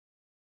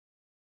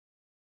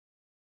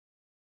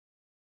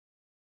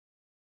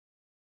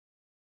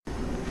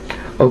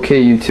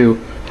Okay, you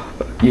two.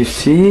 You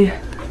see?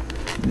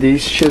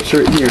 These chips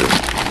right here.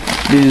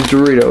 These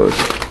Doritos.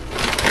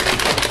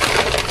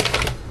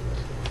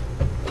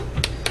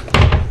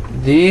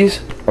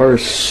 These are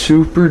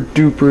super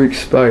duper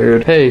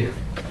expired. Hey.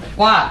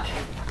 What?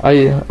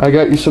 I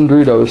got you some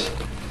Doritos.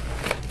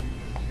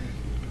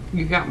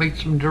 You got me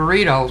some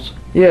Doritos.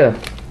 Yeah.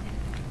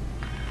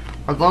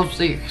 Are those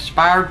the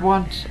expired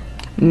ones?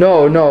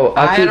 No.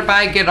 I had a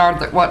bag in our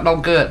that wasn't no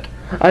good.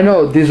 I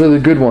know, these are the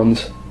good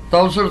ones.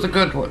 Those are the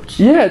good ones.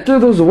 Yeah, throw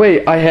those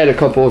away. I had a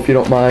couple if you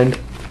don't mind.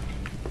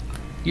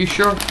 You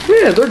sure?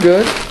 Yeah, they're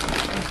good.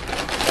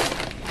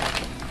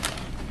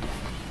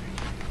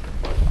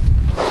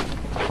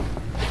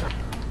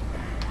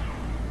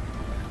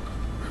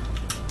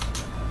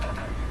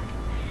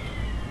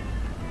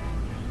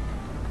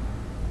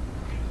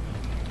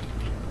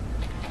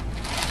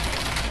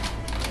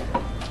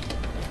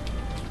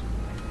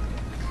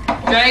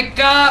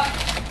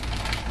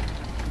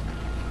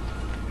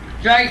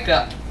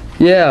 Jacob!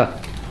 Yeah.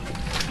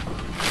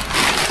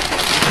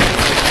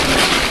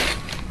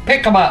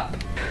 Pick them up.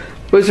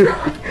 What's your...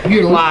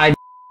 You lied.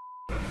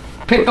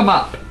 Pick them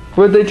up.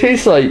 What'd they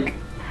taste like?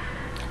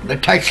 They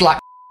taste like...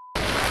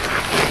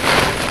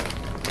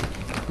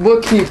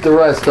 We'll keep the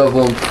rest of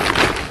them.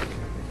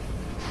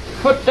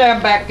 Put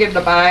them back in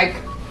the bag.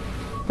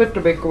 Put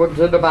the big ones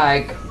in the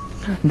bag.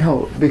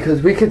 No,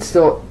 because we could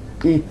still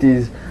eat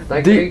these.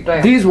 They can eat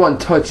them. These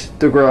won't touch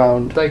the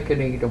ground. They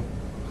can eat them.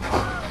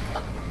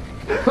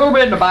 Put them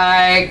in the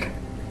bag.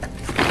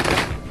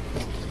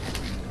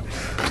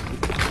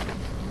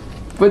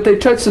 But they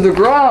touch the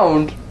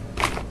ground.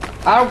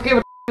 I don't give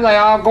a they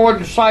all go in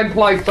the same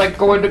place. They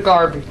go in the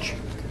garbage.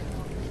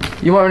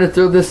 You want me to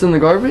throw this in the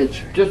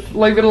garbage? Just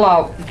leave it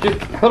alone. Just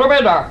put them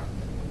in there.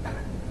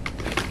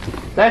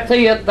 That's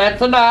it.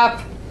 That's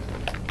enough.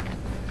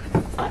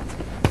 I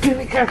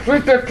think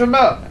that's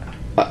enough.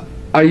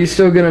 Are you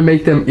still gonna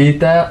make them eat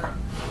that?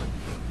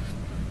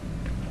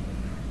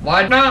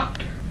 Why not?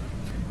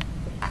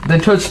 They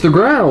touch the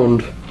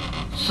ground.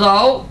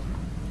 So,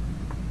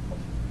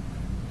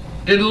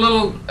 did a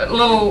little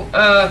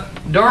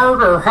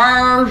dirt or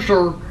hairs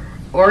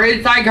or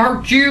anything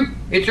hurt you?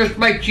 It just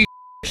makes you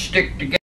stick together.